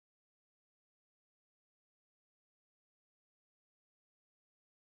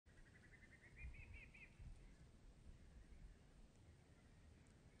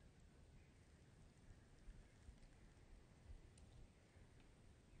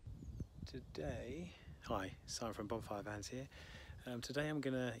Today, hi, Simon from Bonfire Vans here. Today I'm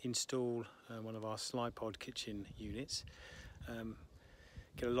going to install one of our Slidepod kitchen units.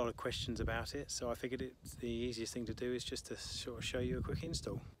 Get a lot of questions about it, so I figured it's the easiest thing to do is just to sort of show you a quick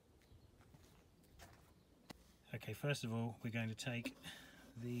install. Okay, first of all we're going to take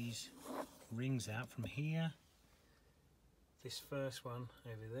these rings out from here. This first one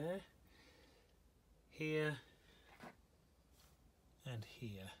over there, here and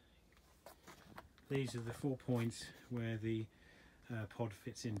here. These are the 4 points where the pod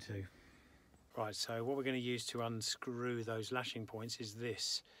fits into. Right, so what we're going to use to unscrew those lashing points is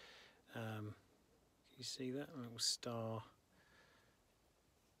this. Can you see that? A little star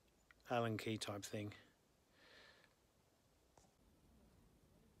Allen key type thing.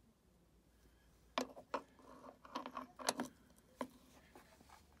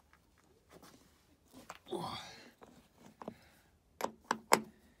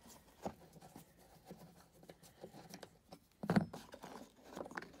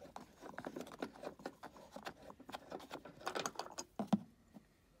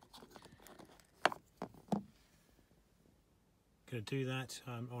 Going to do that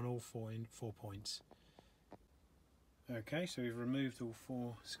on all four points. Okay, so we've removed all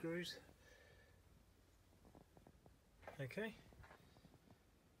 4 screws. Okay,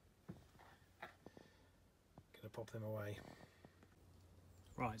 going to pop them away.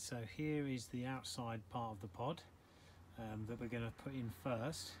 Right, so here is the outside part of the pod that we're going to put in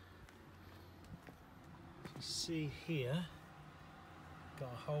first. You see here,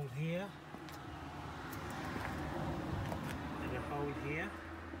 got a hole here. Hole here,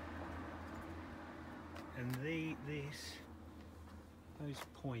 and those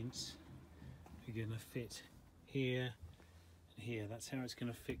points are going to fit here and here. That's how it's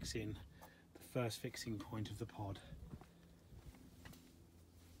going to fix in the first fixing point of the pod.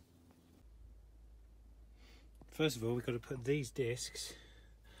 First of all, we've got to put these discs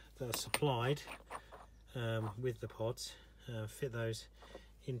that are supplied with the pods, fit those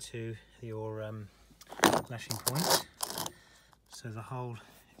into your lashing points. So the hole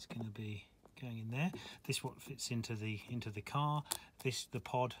is going to be going in there. This what fits into the car. The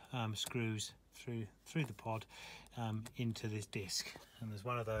pod screws through the pod into this disc, and there's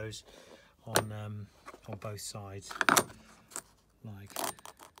one of those on both sides, like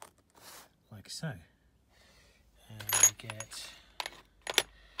so. And we get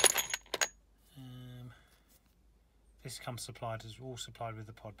this comes supplied as all supplied with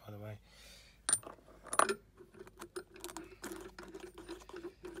the pod, by the way.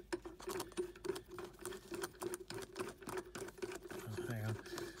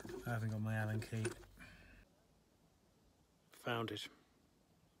 I haven't got my Allen key. Found it.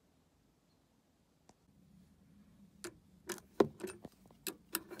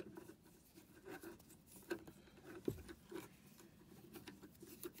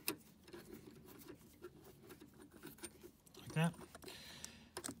 Like that.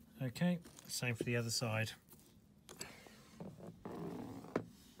 Okay, same for the other side.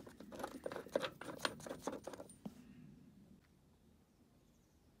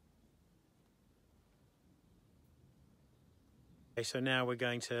 Okay, so now we're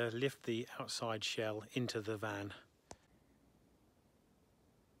going to lift the outside shell into the van.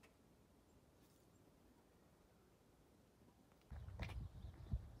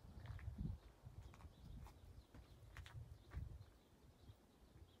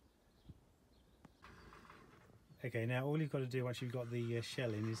 Okay, now all you've got to do once you've got the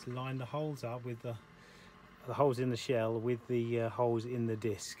shell in is line the holes up with the holes in the shell with the holes in the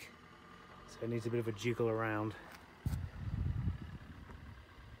disc. So it needs a bit of a jiggle around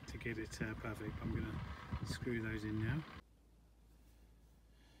to get it perfect. I'm going to screw those in now.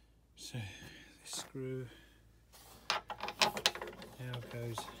 So this screw now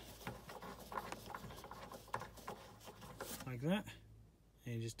goes like that,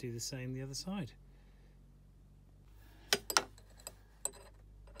 and you just do the same the other side.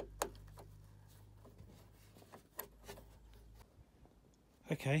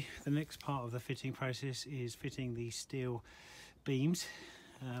 Okay, the next part of the fitting process is fitting the steel beams.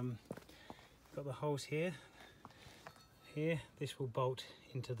 Got the holes here. This will bolt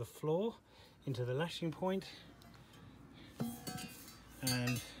into the floor, into the lashing point,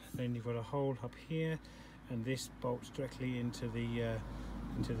 and then you've got a hole up here, and this bolts directly into the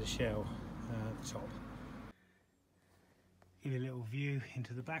shell at the top. Give you a little view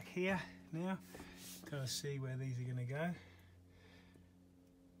into the back here now. Kind of see where these are going to go.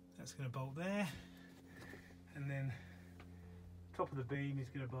 That's going to bolt there, and then top of the beam is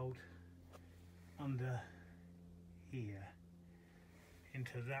going to bolt under here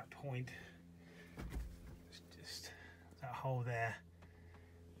into that point. It's just that hole there,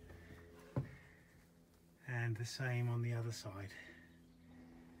 and the same on the other side.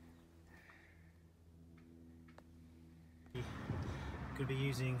 I'm going to be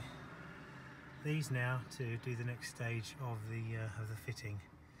using these now to do the next stage of the fitting.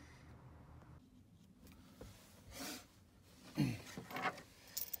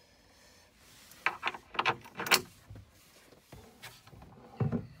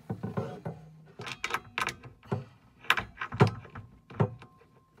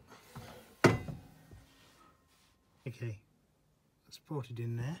 Okay, that's ported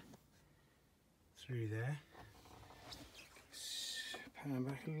in there, through there. Pan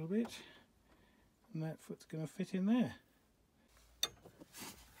back a little bit, and that foot's going to fit in there.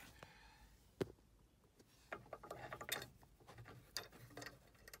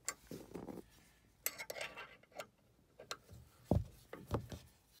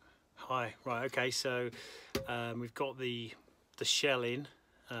 Hi, right, okay, so we've got the shell in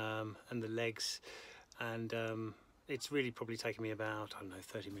and the legs, and it's really probably taken me about, I don't know,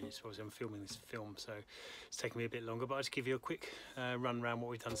 30 minutes. Obviously I'm filming this film, so it's taken me a bit longer, but I'll just give you a quick run around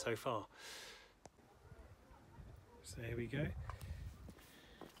what we've done so far. So here we go.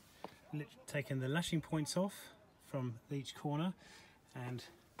 Taken the lashing points off from each corner and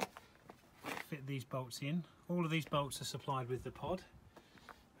fit these bolts in. All of these bolts are supplied with the pod.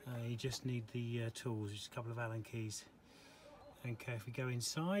 You just need the tools, just a couple of Allen keys. Okay, if we go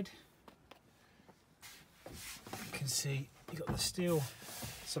inside, you can see you've got the steel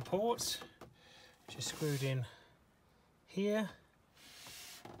supports, which are screwed in here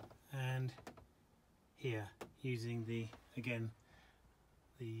and here, using the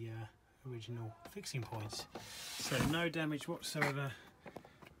original fixing points. So no damage whatsoever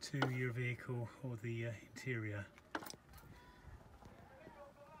to your vehicle or the interior.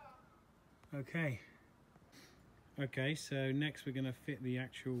 Okay, so next we're going to fit the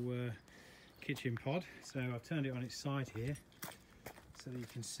actual kitchen pod. So I've turned it on its side here so that you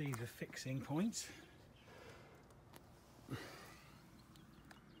can see the fixing points. That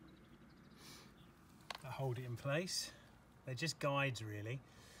hold it in place. They're just guides really.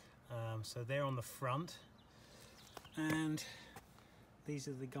 So they're on the front, and these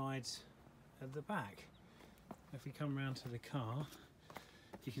are the guides at the back. If we come around to the car,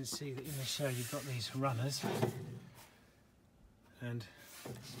 you can see that in the show you've got these runners, and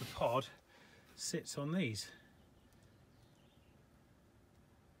the pod sits on these.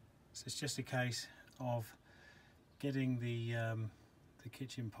 So it's just a case of getting the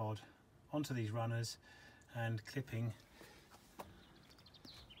kitchen pod onto these runners and clipping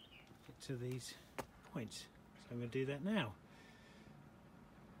it to these points. So I'm going to do that now.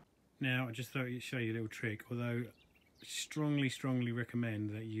 Now I just thought I'd show you a little trick, although I strongly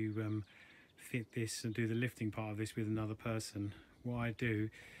recommend that you fit this and do the lifting part of this with another person. What I do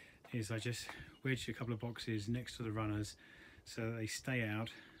is I just wedge a couple of boxes next to the runners so that they stay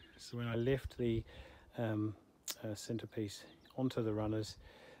out. So when I lift the centerpiece onto the runners,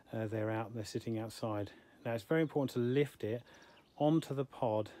 they're out, they're sitting outside. Now it's very important to lift it onto the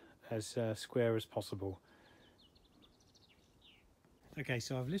pod as square as possible. Okay,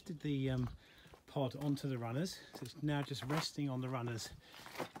 so I've lifted the pod onto the runners, so it's now just resting on the runners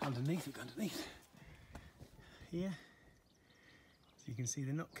underneath here. So you can see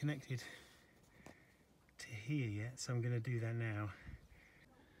they're not connected to here yet, so I'm going to do that now.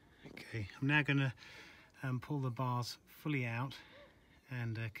 Okay, I'm now going to pull the bars fully out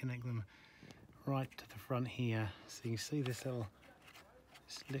and connect them right to the front here. So you can see this little,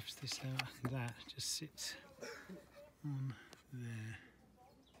 just lifts this out, and that just sits on there.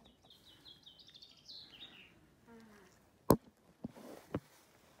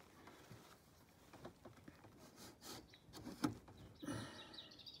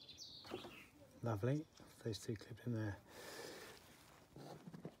 Lovely, those two clipped in there.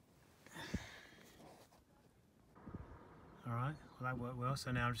 Alright, well that worked well,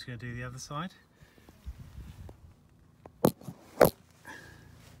 so now I'm just going to do the other side.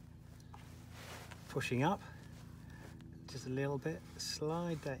 Pushing up, just a little bit,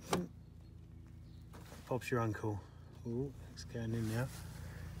 slide that in. Bob's your uncle. Ooh, it's going in now.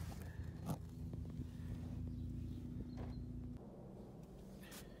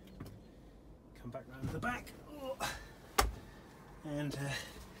 Come back round to the back. Oh. And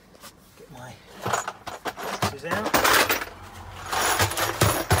get my scissors out.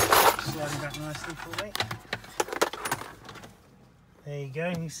 Sliding back nicely for me. There you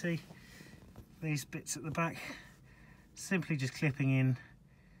go, you see these bits at the back, simply just clipping in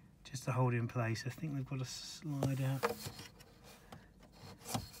just to hold it in place. I think they've got to slide out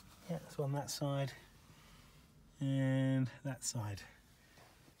also on that side and that side.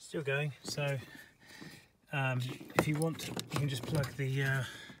 Still going. So if you want, you can just plug the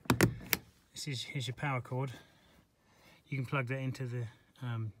here's your power cord. You can plug that into the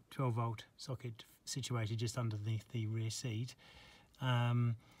 12 volt socket situated just underneath the rear seat,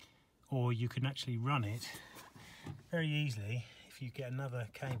 or you can actually run it very easily. If you get another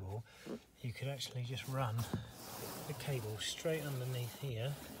cable, you could actually just run the cable straight underneath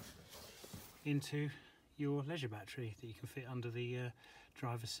here into your leisure battery that you can fit under the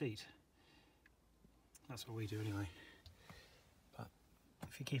driver's seat. That's what we do anyway. But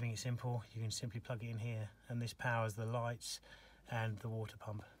if you're keeping it simple, you can simply plug it in here, and this powers the lights and the water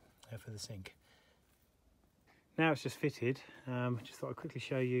pump for the sink. Now it's just fitted. Just thought I'd quickly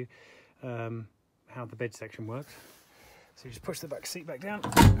show you how the bed section works. So you just push the back seat back down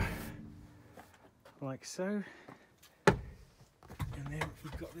like so, and then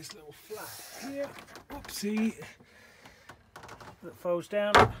you've got this little flap here, whoopsie, that folds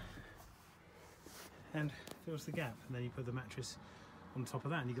down and fills the gap, and then you put the mattress on top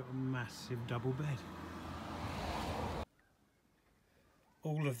of that and you've got a massive double bed.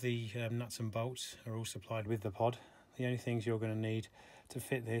 All of the nuts and bolts are all supplied with the pod. The only things you're going to need to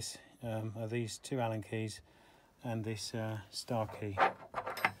fit this are these 2 Allen keys and this star key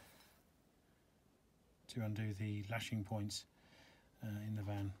to undo the lashing points in the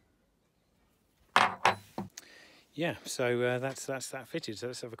van. Yeah, so that's that fitted. So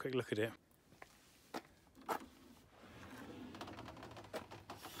let's have a quick look at it.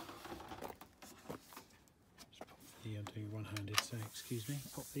 I'm doing one-handed, so excuse me.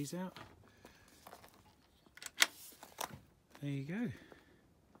 Pop these out. There you go.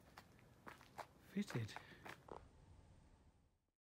 Fitted.